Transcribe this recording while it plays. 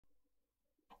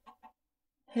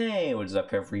Hey, what's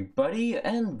up everybody,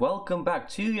 and welcome back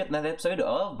to yet another episode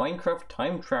of Minecraft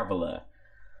Time Traveler.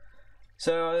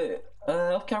 So,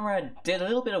 off camera I did a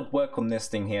little bit of work on this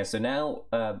thing here, so now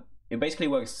it basically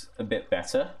works a bit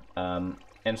better. And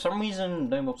for some reason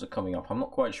no mobs are coming up. I'm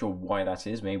not quite sure why that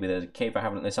is. Maybe there's a cave I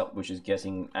haven't lit up which is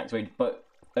getting activated, but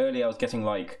earlier I was getting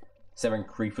like 7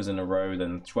 creepers in a row,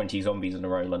 then 20 zombies in a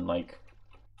row, then like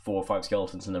 4 or 5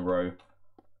 skeletons in a row.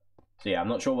 So yeah, I'm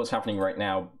not sure what's happening right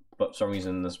now, but for some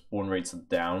reason the spawn rates are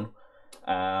down.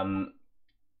 I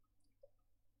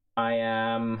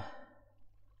am...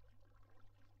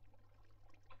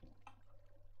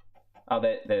 Oh,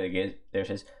 there it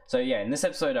is. So yeah, in this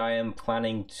episode I am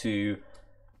planning to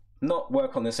not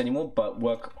work on this anymore, but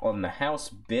work on the house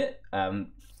bit.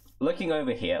 Looking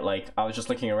over here, like, I was just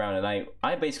looking around and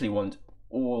I basically want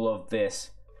all of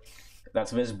this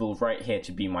that's visible right here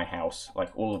to be my house. Like,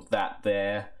 all of that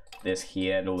there, this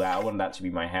here, and all that. I want that to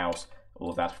be my house. All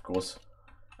of that, of course.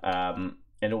 And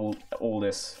all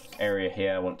this area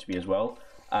here I want to be as well.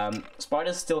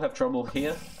 Spiders still have trouble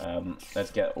here. Let's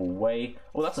get away.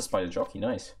 Oh, that's a spider jockey,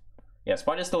 nice. Yeah,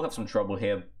 spiders still have some trouble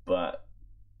here, but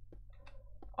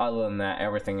other than that,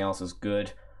 everything else is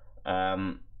good.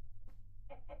 Okay,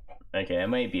 it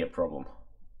may be a problem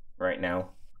right now,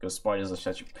 because spiders are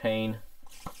such a pain.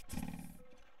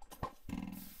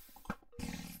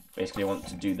 Basically, I want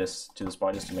to do this to the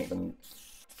spiders to make them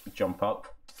jump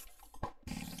up.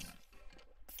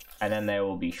 And then they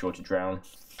will be sure to drown.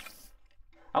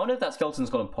 I wonder if that skeleton's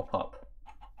going to pop up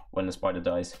when the spider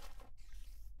dies.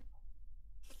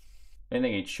 I don't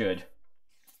think it should.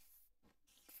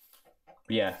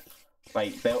 But yeah,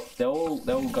 like they're all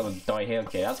gonna die here.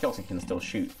 Okay, that skeleton can still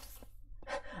shoot.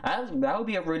 That would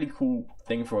be a really cool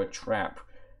thing for a trap.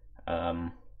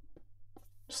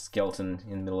 Skeleton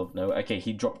in the middle of nowhere. Okay,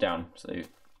 he dropped down, so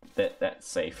that's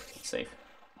safe. It's safe.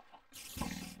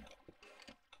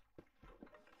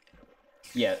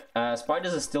 Yeah,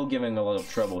 spiders are still giving a lot of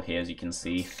trouble here, as you can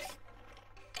see.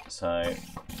 So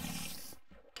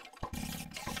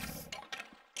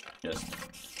just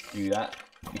do that.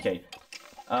 Okay.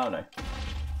 Oh no.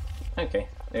 Okay,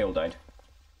 they all died.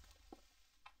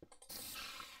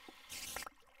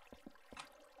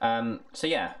 So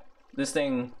yeah, this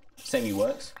thing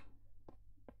semi-works.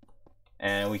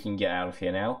 And we can get out of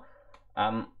here now.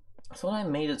 I thought I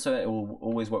made it so that it will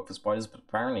always work for spiders, but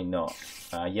apparently not.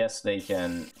 Yes, they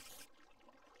can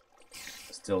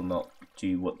still not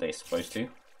do what they're supposed to.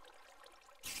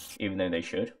 Even though they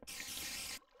should.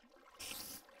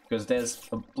 Because there's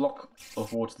a block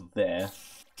of water there.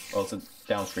 Well, it's a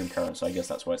downstream current, so I guess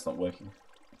that's why it's not working.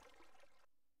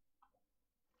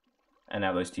 And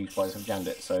now those 2 spiders have jammed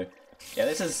it, so... Yeah,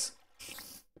 this is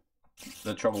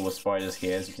the trouble with spiders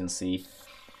here, as you can see.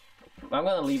 I'm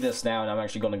going to leave this now, and I'm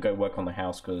actually going to go work on the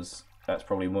house, because that's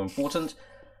probably more important.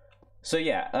 So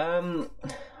yeah, I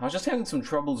was just having some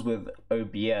troubles with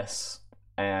OBS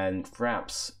and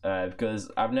Fraps, because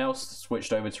I've now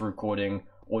switched over to recording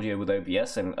audio with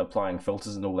OBS and applying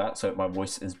filters and all that, so my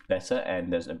voice is better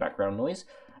and there's no background noise.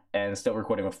 And still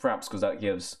recording with Fraps, because that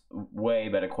gives way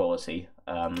better quality,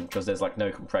 because there's like no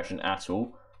compression at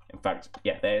all. In fact,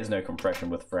 yeah, there is no compression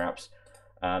with Fraps.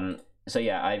 So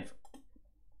yeah,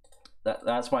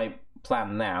 that's my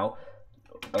plan now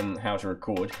on how to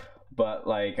record. But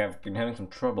like, I've been having some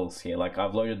troubles here. Like,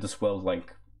 I've loaded this world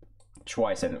like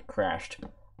twice and it crashed.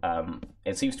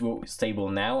 It seems to be stable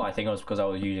now. I think it was because I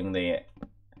was using the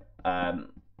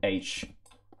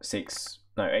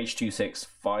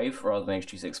H.265 rather than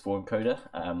H.264 encoder.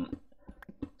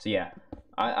 So yeah,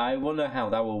 I wonder how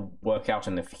that will work out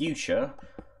in the future.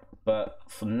 But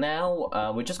for now,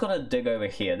 we're just gonna dig over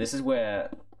here. This is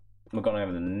where we're gonna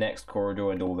have the next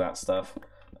corridor and all that stuff.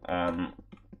 I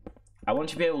want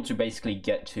to be able to basically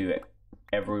get to it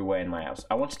everywhere in my house.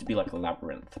 I want it to be like a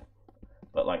labyrinth,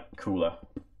 but like cooler.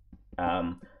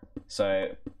 So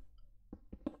I'm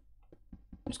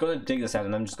just gonna dig this out,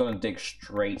 and I'm just gonna dig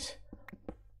straight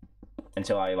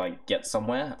until I like get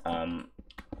somewhere.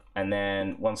 And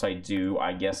then once I do,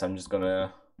 I guess I'm just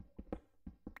gonna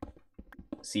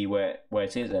see where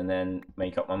it is, and then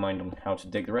make up my mind on how to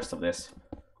dig the rest of this.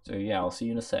 So yeah, I'll see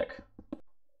you in a sec.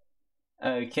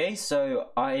 Okay,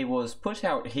 so I was put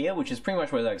out here, which is pretty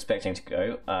much where I was expecting to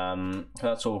go.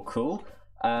 That's all cool.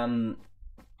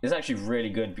 It's actually really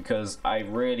good because I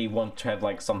really want to have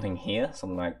like something here,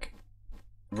 something like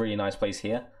a really nice place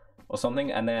here or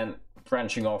something, and then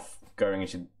branching off, going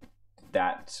into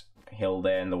that hill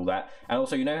there and all that. And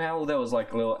also, you know how there was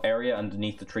like a little area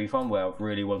underneath the tree farm where I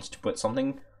really wanted to put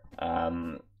something?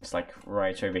 It's like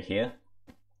right over here.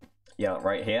 Yeah,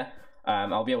 right here.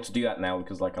 I'll be able to do that now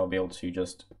because like I'll be able to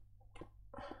just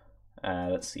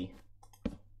Let's see.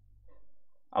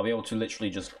 I'll be able to literally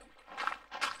just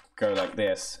go like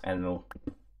this, and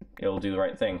it'll do the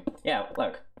right thing. Yeah,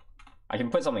 look, I can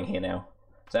put something here now.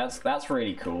 So that's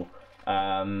really cool.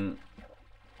 And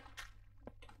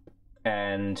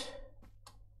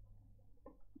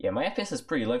yeah, my FPS is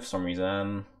pretty low for some reason.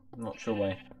 I'm not sure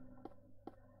why.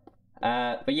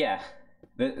 But yeah,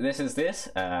 this is this.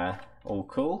 All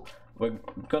cool. We're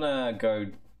gonna go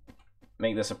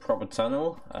make this a proper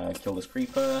tunnel. Kill this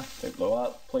creeper. Don't blow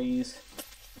up, please.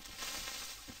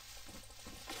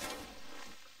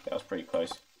 That was pretty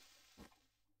close.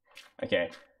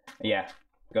 Okay, yeah,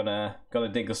 gotta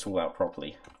dig this all out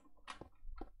properly.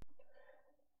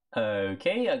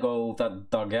 Okay, I got all that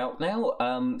dug out now.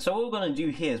 So what we're gonna do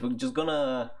here is we're just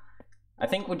gonna, I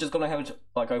think we're just gonna have it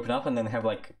like open up and then have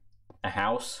like a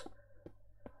house.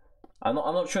 I'm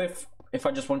not sure if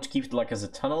I just want to keep it like as a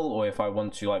tunnel, or if I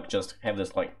want to like just have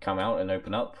this like come out and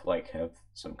open up, like have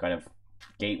some kind of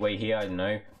gateway here. I don't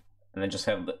know, and then just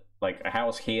have like a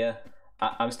house here.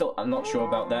 I'm not sure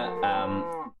about that.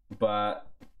 But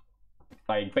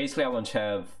like basically I want to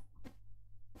have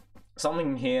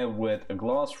something here with a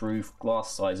glass roof,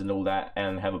 glass sides and all that,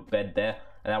 and have a bed there,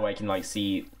 and that way I can like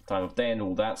see time of day and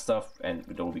all that stuff, and it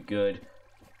would all be good.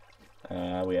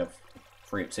 We have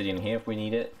free obsidian here if we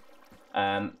need it.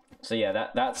 So yeah,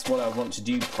 that's what I want to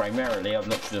do primarily. I'm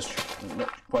not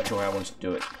quite sure how I want to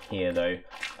do it here though.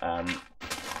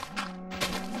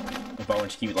 If I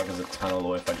want to keep it like as a tunnel,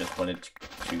 or if I just wanted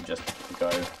to just go.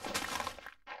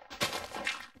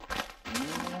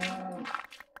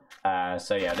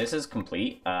 So yeah, this is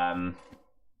complete.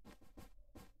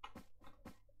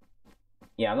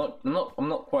 Yeah, I'm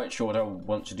not quite sure what I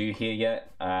want to do here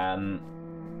yet.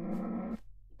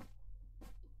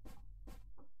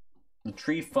 The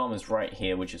tree farm is right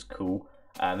here, which is cool.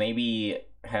 Maybe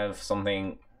have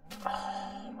something.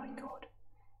 Oh my god.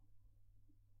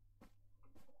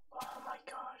 Oh my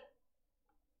god.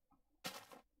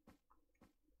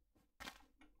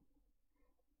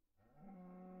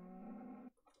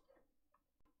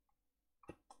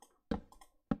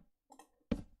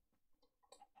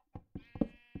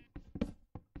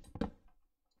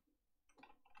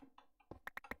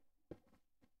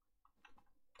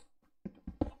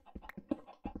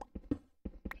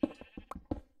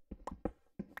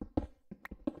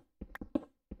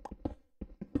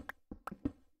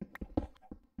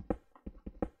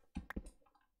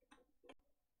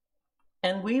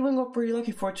 And we even got pretty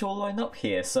lucky for it to all line up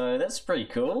here, so that's pretty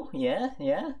cool. Yeah,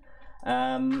 yeah.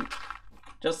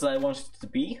 Just as I wanted it to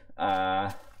be.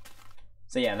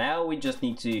 So yeah, now we just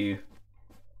need to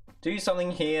do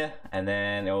something here, and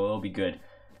then it'll all be good.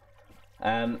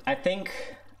 I think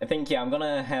yeah, I'm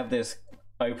gonna have this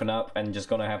open up, and just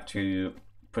gonna have to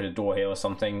put a door here or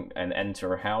something and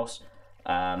enter a house.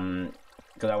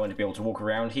 Because I want to be able to walk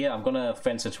around here. I'm gonna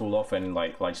fence it all off and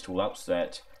like light it all up so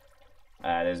that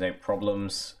there's no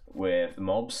problems with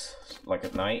mobs, like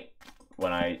at night,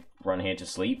 when I run here to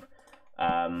sleep.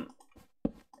 I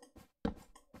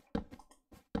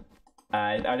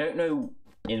don't know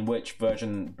in which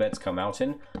version beds come out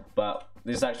in, but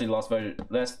this is actually last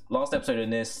episode in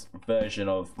this version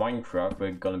of Minecraft.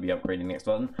 We're going to be upgrading next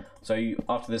button. So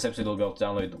after this episode, you'll be able to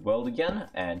download the world again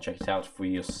and check it out for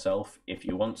yourself if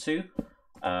you want to.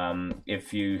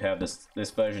 If you have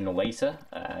this version or later,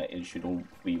 it should all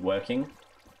be working.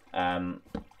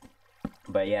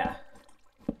 But yeah,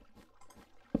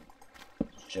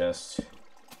 just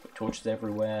put torches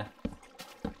everywhere,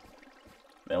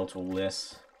 melt all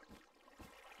this,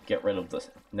 get rid of the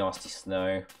nasty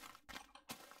snow,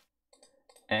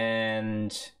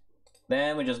 and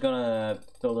then we're just gonna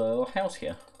build a little house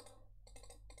here.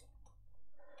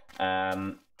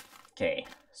 Okay,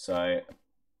 so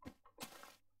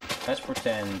let's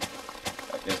pretend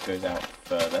that this goes out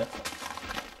further.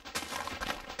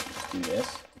 Let's do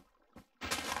this.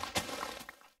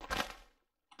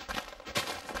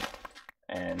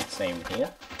 And same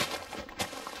here.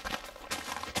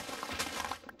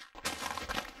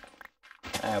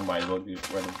 I might as well get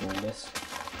rid of all this.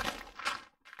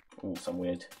 Ooh, some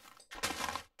weird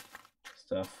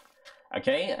stuff.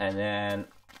 Okay, and then,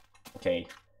 okay,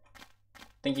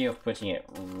 thinking of putting it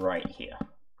right here.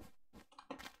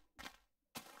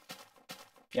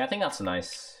 Yeah, I think that's a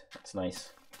nice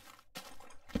size.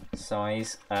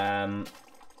 How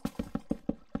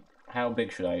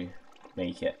big should I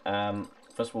make it?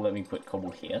 First of all, let me put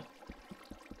cobble here.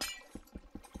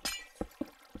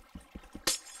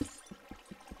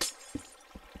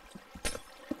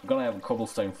 I'm gonna have a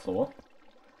cobblestone floor.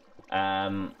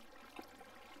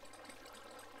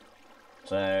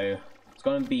 So it's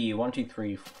gonna be 1, 2,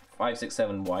 3, 5, 6,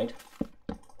 7 wide.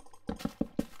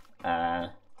 7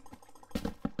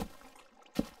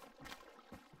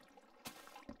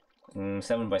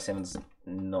 by 7's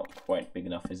not quite big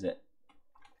enough, is it?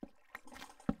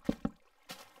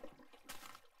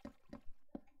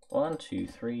 1, 2,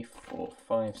 3, 4,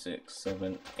 5, 6,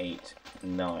 7, 8,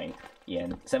 9. Yeah,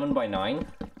 7 by 9.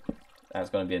 That's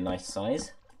going to be a nice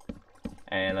size.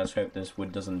 And let's hope this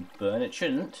wood doesn't burn. It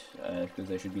shouldn't, because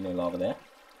there should be no lava there.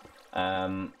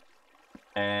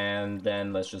 And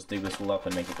then let's just dig this all up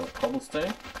and make it all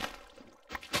cobblestone.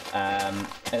 And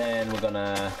then we're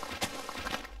gonna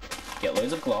get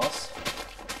loads of glass,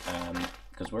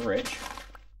 because we're rich.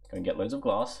 Gonna get loads of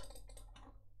glass.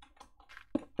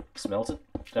 Smelt it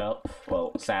up.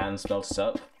 Well, sand smelts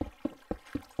up.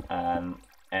 And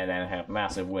then have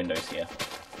massive windows here.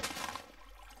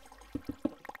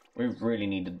 We really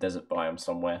need a desert biome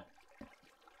somewhere,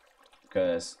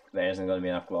 because there isn't going to be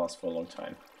enough glass for a long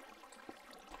time.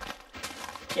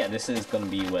 Yeah, this is going to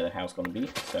be where the house is going to be,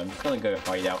 so I'm just going to go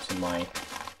hide out in my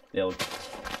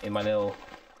little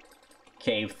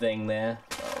cave thing there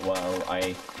while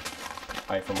I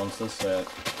hide from monsters, so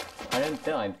I don't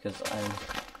die, because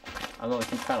I'm not a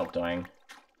huge fan of dying.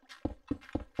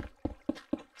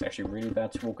 It's actually really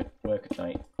bad to work at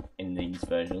night in these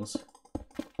versions.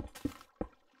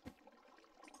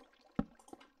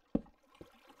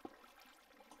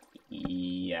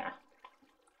 Yeah.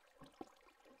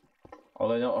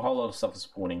 Although not a whole lot of stuff is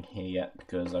spawning here yet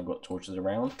because I've got torches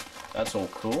around. That's all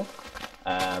cool.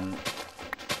 I'm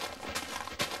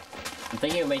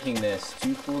thinking of making this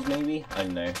 2 floors maybe? I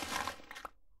don't know.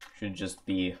 Should just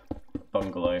be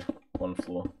bungalow, 1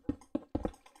 floor.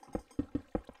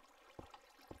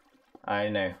 I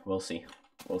don't know, we'll see.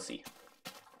 We'll see.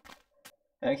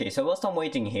 Okay, so whilst I'm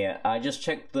waiting here, I just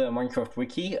checked the Minecraft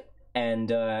wiki. And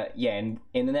yeah,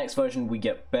 in the next version we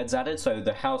get beds added, so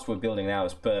the house we're building now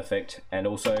is perfect, and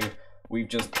also we've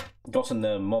just gotten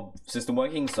the mob system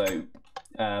working, so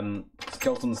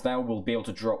skeletons now will be able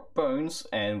to drop bones,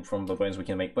 and from the bones we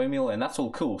can make bone meal, and that's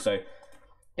all cool. So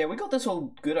yeah, we got this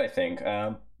all good, I think.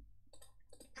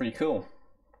 Pretty cool.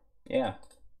 Yeah,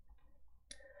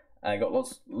 I got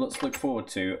lots to look forward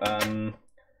to.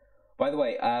 By the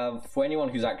way, for anyone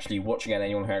who's actually watching and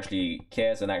anyone who actually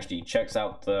cares and actually checks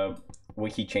out the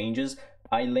wiki changes,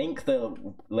 I link the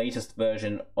latest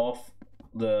version of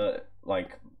the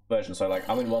version. So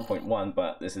I'm in 1.1,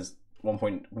 but this is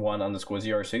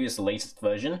 1.1_02 is the latest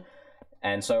version,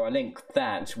 and so I link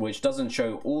that, which doesn't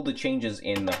show all the changes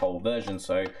in the whole version.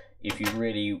 So if you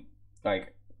really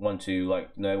want to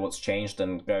know what's changed,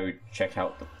 then go check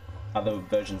out the other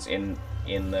versions in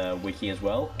the wiki as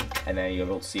well, and then you'll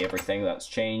be able to see everything that's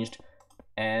changed.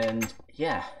 And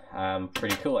yeah,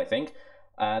 pretty cool, I think.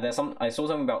 I saw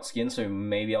something about skin, so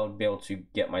maybe I'll be able to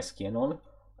get my skin on,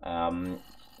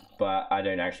 but I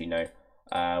don't actually know.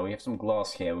 We have some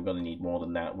glass here. We're gonna need more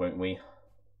than that, won't we?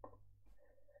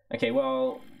 Okay,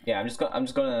 well, yeah, I'm just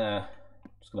gonna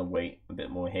wait a bit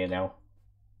more here now.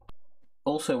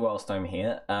 Also, whilst I'm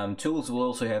here, tools will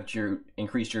also have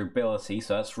increased durability,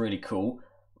 so that's really cool.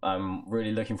 I'm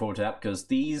really looking forward to that because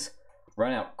these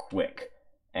run out quick,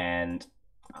 and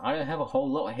I don't have a whole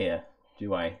lot here,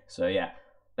 do I? So yeah,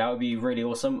 that would be really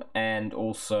awesome. And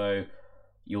also,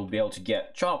 you'll be able to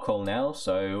get charcoal now,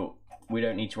 so we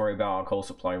don't need to worry about our coal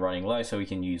supply running low, so we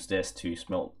can use this to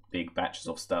smelt big batches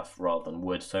of stuff rather than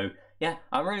wood. So yeah,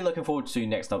 I'm really looking forward to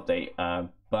next update,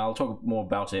 but I'll talk more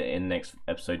about it in the next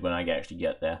episode when I actually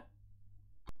get there.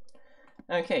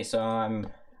 Okay, so I'm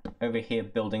over here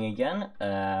building again.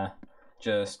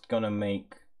 Just gonna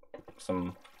make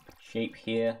some shape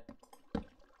here.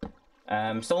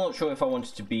 Still not sure if I want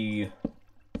it to be.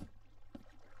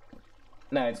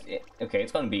 No,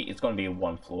 it's gonna be a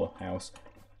 1-floor house.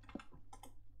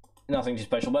 Nothing too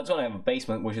special, but it's gonna have a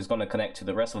basement, which is gonna connect to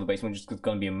the rest of the basement, which is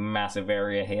gonna be a massive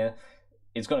area here.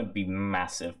 It's gonna be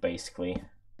massive, basically.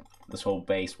 This whole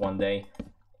base one day,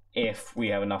 if we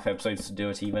have enough episodes to do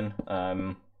it, even.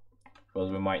 Because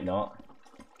we might not.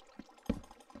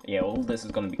 Yeah, all this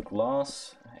is gonna be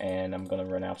glass, and I'm gonna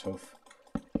run out of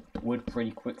wood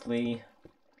pretty quickly.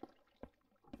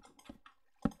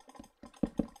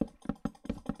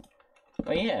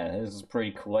 But yeah, this is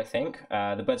pretty cool, I think.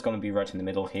 The bed's gonna be right in the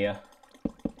middle here.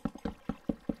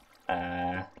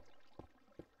 Yeah,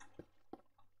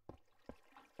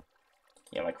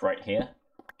 right here.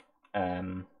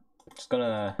 Just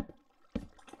gonna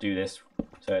do this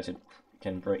so it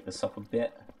can break this up a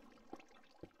bit.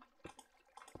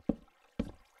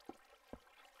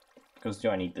 Because do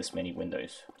I need this many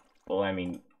windows? Well, I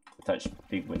mean, such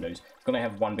big windows. It's gonna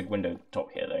have one big window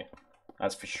top here, though.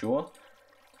 That's for sure.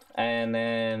 And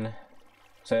then,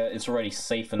 so it's already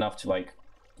safe enough to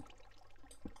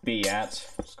be at.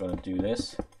 Just gonna do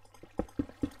this.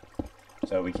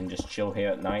 So we can just chill here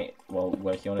at night while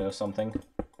working on it or something.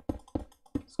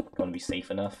 It's gonna be safe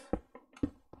enough.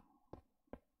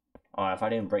 Oh, if I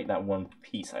didn't break that one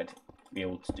piece, I'd be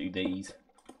able to do these.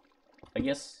 I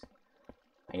guess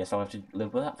I'll have to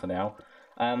live with that for now.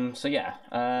 So yeah,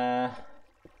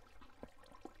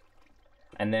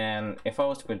 and then if I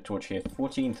was to put a torch here,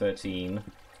 14, 13,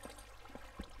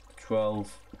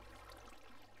 12,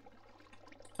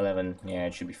 11, yeah,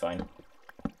 it should be fine.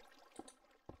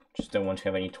 Just don't want to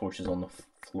have any torches on the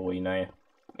floor, you know,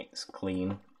 makes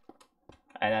clean.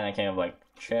 And then I can have like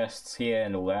chests here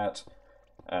and all that.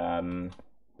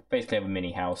 Basically have a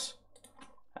mini house.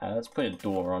 Let's put a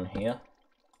door on here.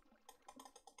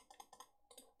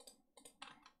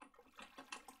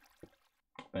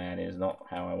 That is not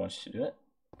how I wanted to do it.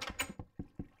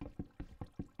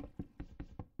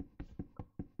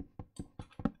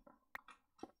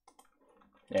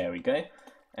 There we go.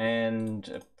 And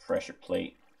a pressure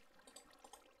plate.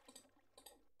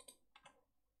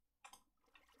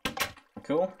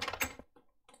 Cool.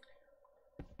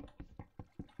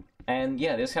 And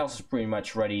yeah, this house is pretty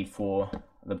much ready for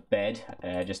the bed.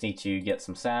 Just need to get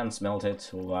some sand, smelt it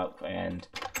all up, and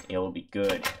it'll be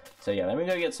good. So yeah, let me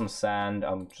go get some sand.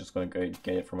 I'm just gonna go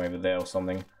get it from over there or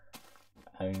something.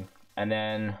 And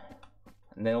then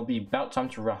it'll be about time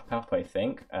to wrap up, I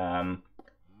think. So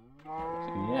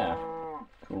yeah,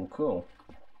 cool.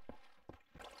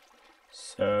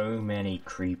 So many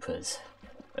creepers.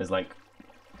 There's like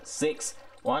 6.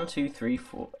 1, 2, 3,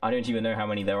 4. I don't even know how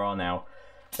many there are now.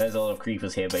 There's a lot of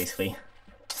creepers here, basically.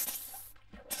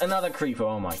 Another creeper.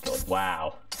 Oh my god!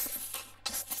 Wow.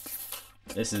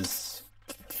 This is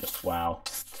just wow.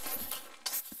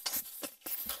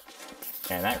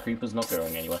 And that creeper's not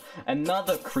going anywhere.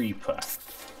 Another creeper.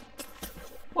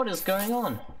 What is going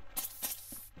on?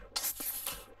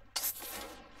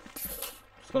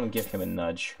 Just gonna give him a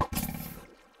nudge.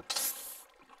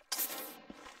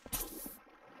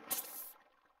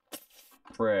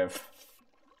 Brev.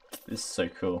 This is so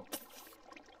cool.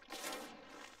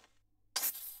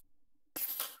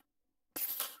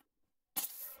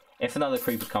 If another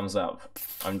creeper comes up,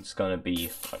 I'm just gonna be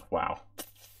like, wow.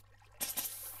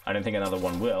 I don't think another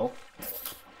one will.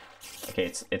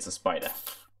 Okay, it's a spider.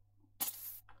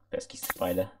 Pesky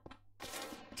spider.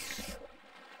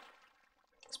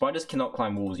 Spiders cannot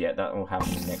climb walls yet. That will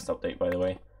happen in the next update, by the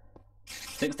way.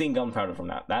 16 gunpowder from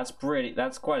that. That's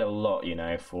quite a lot, you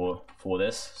know, for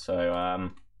this. So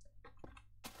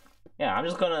yeah, I'm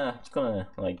just gonna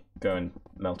like go and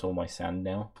melt all my sand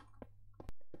now.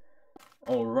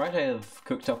 Alright, I have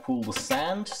cooked up all the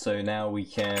sand, so now we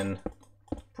can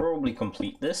probably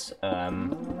complete this.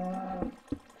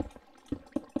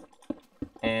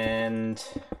 And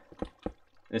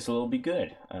this will all be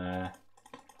good.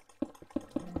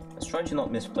 Let's try to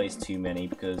not misplace too many,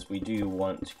 because we do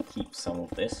want to keep some of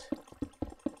this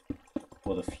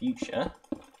for the future.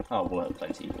 Oh, we'll have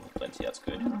plenty, that's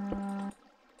good.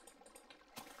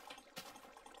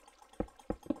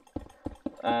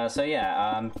 So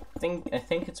yeah, I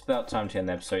think it's about time to end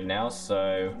the episode now,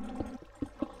 so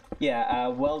yeah,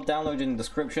 well, download in the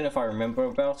description if I remember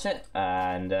about it,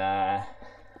 and yeah,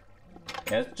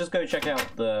 just go check out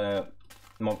the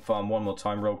mob farm one more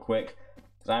time real quick,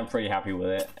 because I'm pretty happy with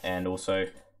it, and also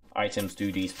items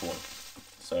do despawn,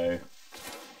 so you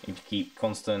need to keep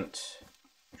constant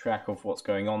track of what's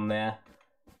going on there,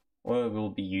 or it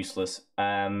will be useless.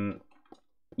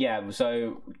 Yeah,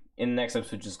 so in the next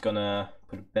episode, just gonna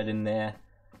put a bed in there,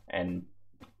 and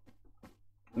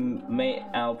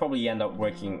I'll probably end up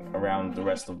working around the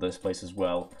rest of this place as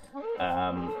well.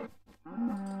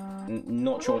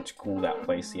 Not sure what to call that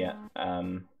place yet.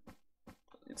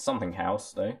 It's something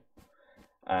house though.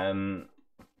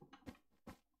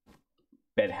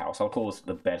 Bed house. I'll call this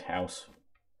the bed house.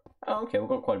 Oh, okay, we've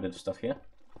got quite a bit of stuff here.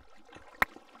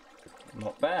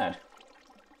 Not bad.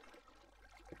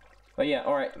 But yeah,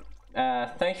 alright.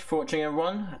 Thank you for watching,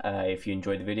 everyone. If you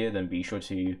enjoyed the video, then be sure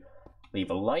to leave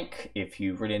a like. If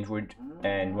you really enjoyed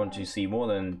and want to see more,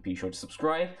 then be sure to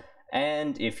subscribe.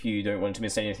 And if you don't want to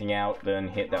miss anything out, then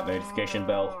hit that notification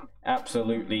bell.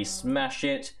 Absolutely smash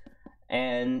it.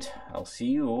 And I'll see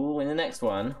you all in the next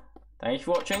one. Thank you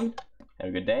for watching. Have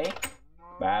a good day.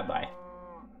 Bye-bye.